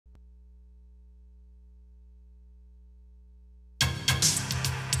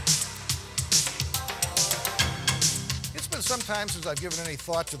some time since I've given any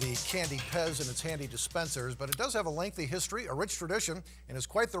thought to the candy Pez and its handy dispensers, but it does have a lengthy history, a rich tradition, and is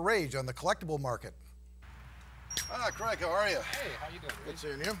quite the rage on the collectible market. Ah, Craig, how are you? Hey, how you doing, Reid? Good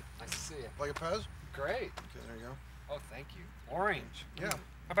seeing you. Nice to see you. Like a Pez? Great. Okay, there you go. Oh, thank you. Orange. Yeah.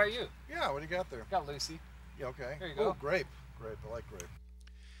 How about you? Yeah, what do you got there? Got Lucy. Yeah, okay. Here you go. Oh, grape. Grape, I like grape.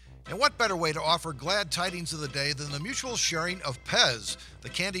 And what better way to offer glad tidings of the day than the mutual sharing of Pez, the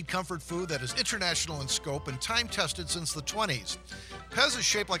candied comfort food that is international in scope and time-tested since the 20s. Pez is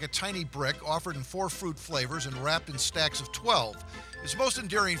shaped like a tiny brick, offered in 4 fruit flavors and wrapped in stacks of 12. Its most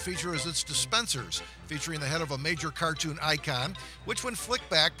endearing feature is its dispensers, featuring the head of a major cartoon icon, which when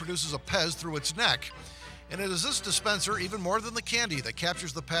flicked back produces a Pez through its neck. And it is this dispenser, even more than the candy, that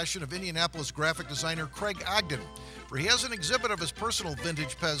captures the passion of Indianapolis graphic designer Reid Ogden. For he has an exhibit of his personal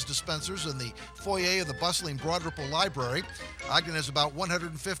vintage Pez dispensers in the foyer of the bustling Broad Ripple Library. Ogden has about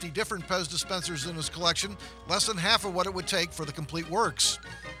 150 different Pez dispensers in his collection, less than half of what it would take for the complete works.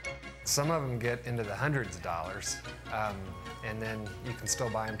 Some of them get into the hundreds of dollars, and then you can still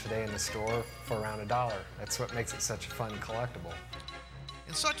buy them today in the store for around $1. That's what makes it such a fun collectible.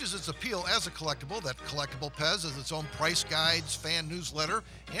 And such is its appeal as a collectible that Collectible Pez has its own price guides, fan newsletter,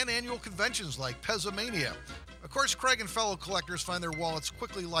 and annual conventions like Pezomania. Of course, Craig and fellow collectors find their wallets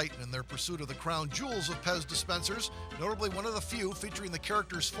quickly lighten in their pursuit of the crown jewels of Pez dispensers, notably one of the few featuring the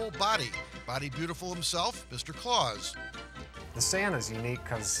character's full body. Body beautiful himself, Mr. Claus. The Santa's unique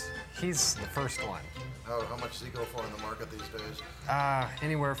because he's the first one. How much does he go for in the market these days?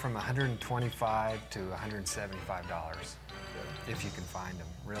 Anywhere from $125 to $175, if you can find them.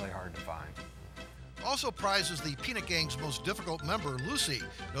 Really hard to find. Also prized is the Peanut Gang's most difficult member, Lucy,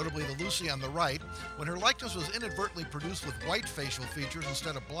 notably the Lucy on the right, when her likeness was inadvertently produced with white facial features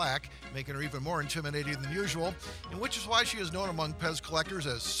instead of black, making her even more intimidating than usual, and which is why she is known among Pez collectors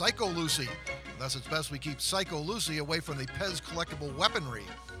as Psycho Lucy. And thus it's best we keep Psycho Lucy away from the Pez collectible weaponry.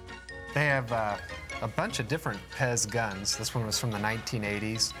 They have a bunch of different Pez guns. This one was from the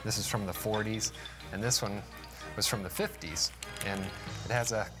 1980s, this is from the 40s, and this one was from the 50s. And it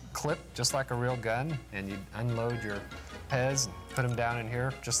has a clip just like a real gun, and you unload your Pez and put them down in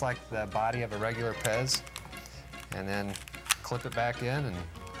here just like the body of a regular Pez, and then clip it back in and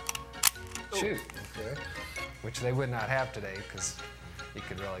shoot. Okay. Which they would not have today because you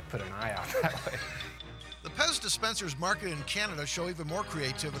could really put an eye out that way. The Pez dispensers marketed in Canada show even more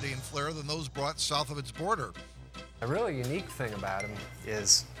creativity and flair than those brought south of its border. A really unique thing about them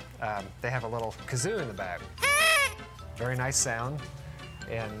is they have a little kazoo in the back. Very nice sound,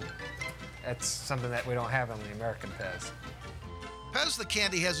 and it's something that we don't have on the American Pez. Pez the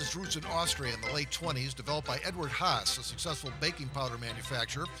candy has its roots in Austria in the late 20s, developed by Edward Haas, a successful baking powder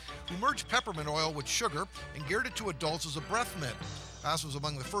manufacturer, who merged peppermint oil with sugar and geared it to adults as a breath mint. Haas was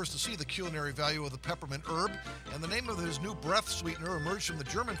among the first to see the culinary value of the peppermint herb, and the name of his new breath sweetener emerged from the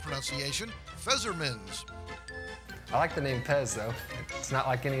German pronunciation, Pfefferminz. I like the name Pez, though. It's not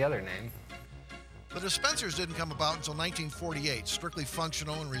like any other name. The dispensers didn't come about until 1948, strictly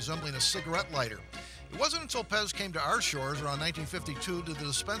functional and resembling a cigarette lighter. It wasn't until Pez came to our shores around 1952 did the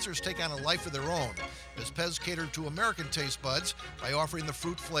dispensers take on a life of their own, as Pez catered to American taste buds by offering the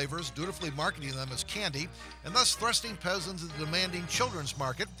fruit flavors, dutifully marketing them as candy, and thus thrusting Pez into the demanding children's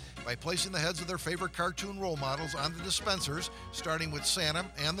market by placing the heads of their favorite cartoon role models on the dispensers, starting with Santa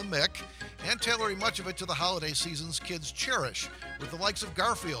and the Mick, and tailoring much of it to the holiday seasons kids cherish, with the likes of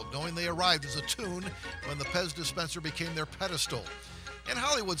Garfield knowing they arrived as a tune when the Pez dispenser became their pedestal. And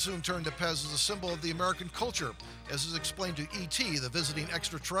Hollywood soon turned to Pez as a symbol of the American culture, as is explained to E.T., the visiting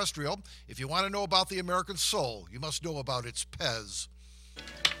extraterrestrial. If you want to know about the American soul, you must know about its Pez.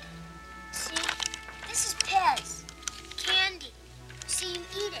 See, this is Pez, candy. See, you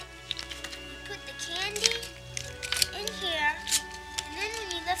eat it. You put the candy in here, and then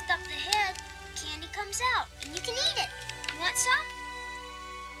when you lift up the head, candy comes out, and you can eat it. You want some?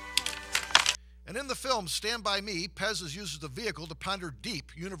 And in the film Stand By Me, Pez is used as a vehicle to ponder deep,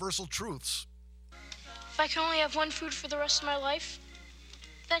 universal truths. If I can only have one food for the rest of my life,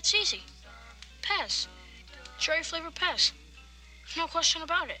 that's easy. Pez. Cherry-flavored Pez. No question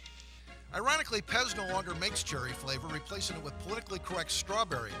about it. Ironically, Pez no longer makes cherry flavor, replacing it with politically correct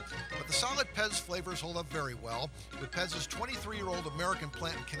strawberry. But the solid Pez flavors hold up very well, with Pez's 23-year-old American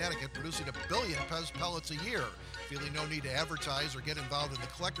plant in Connecticut producing 1 billion Pez pellets a year, feeling no need to advertise or get involved in the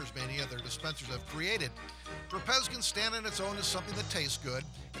collector's mania their dispensers have created. For Pez can stand on its own as something that tastes good,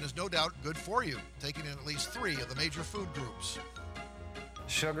 and is no doubt good for you, taking in at least 3 of the major food groups.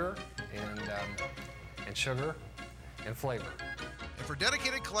 Sugar and sugar and flavor. And for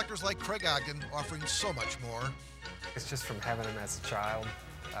dedicated collectors like Reid Ogden, offering so much more. It's just from having them as a child.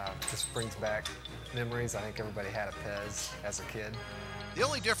 Just brings back memories. I think everybody had a Pez as a kid. The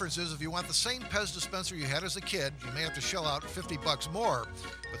only difference is if you want the same Pez dispenser you had as a kid, you may have to shell out $50 more,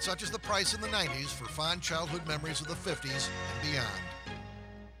 but such is the price in the 90s for fond childhood memories of the 50s and beyond.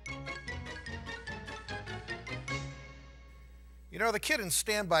 You know, the kid in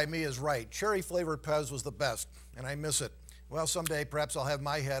Stand By Me is right. Cherry-flavored Pez was the best, and I miss it. Well, someday perhaps I'll have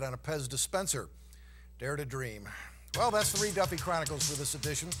my head on a Pez dispenser. Dare to dream. Well, that's the Reid Duffy Chronicles for this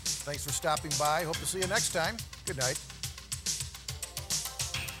edition. Thanks for stopping by. Hope to see you next time. Good night.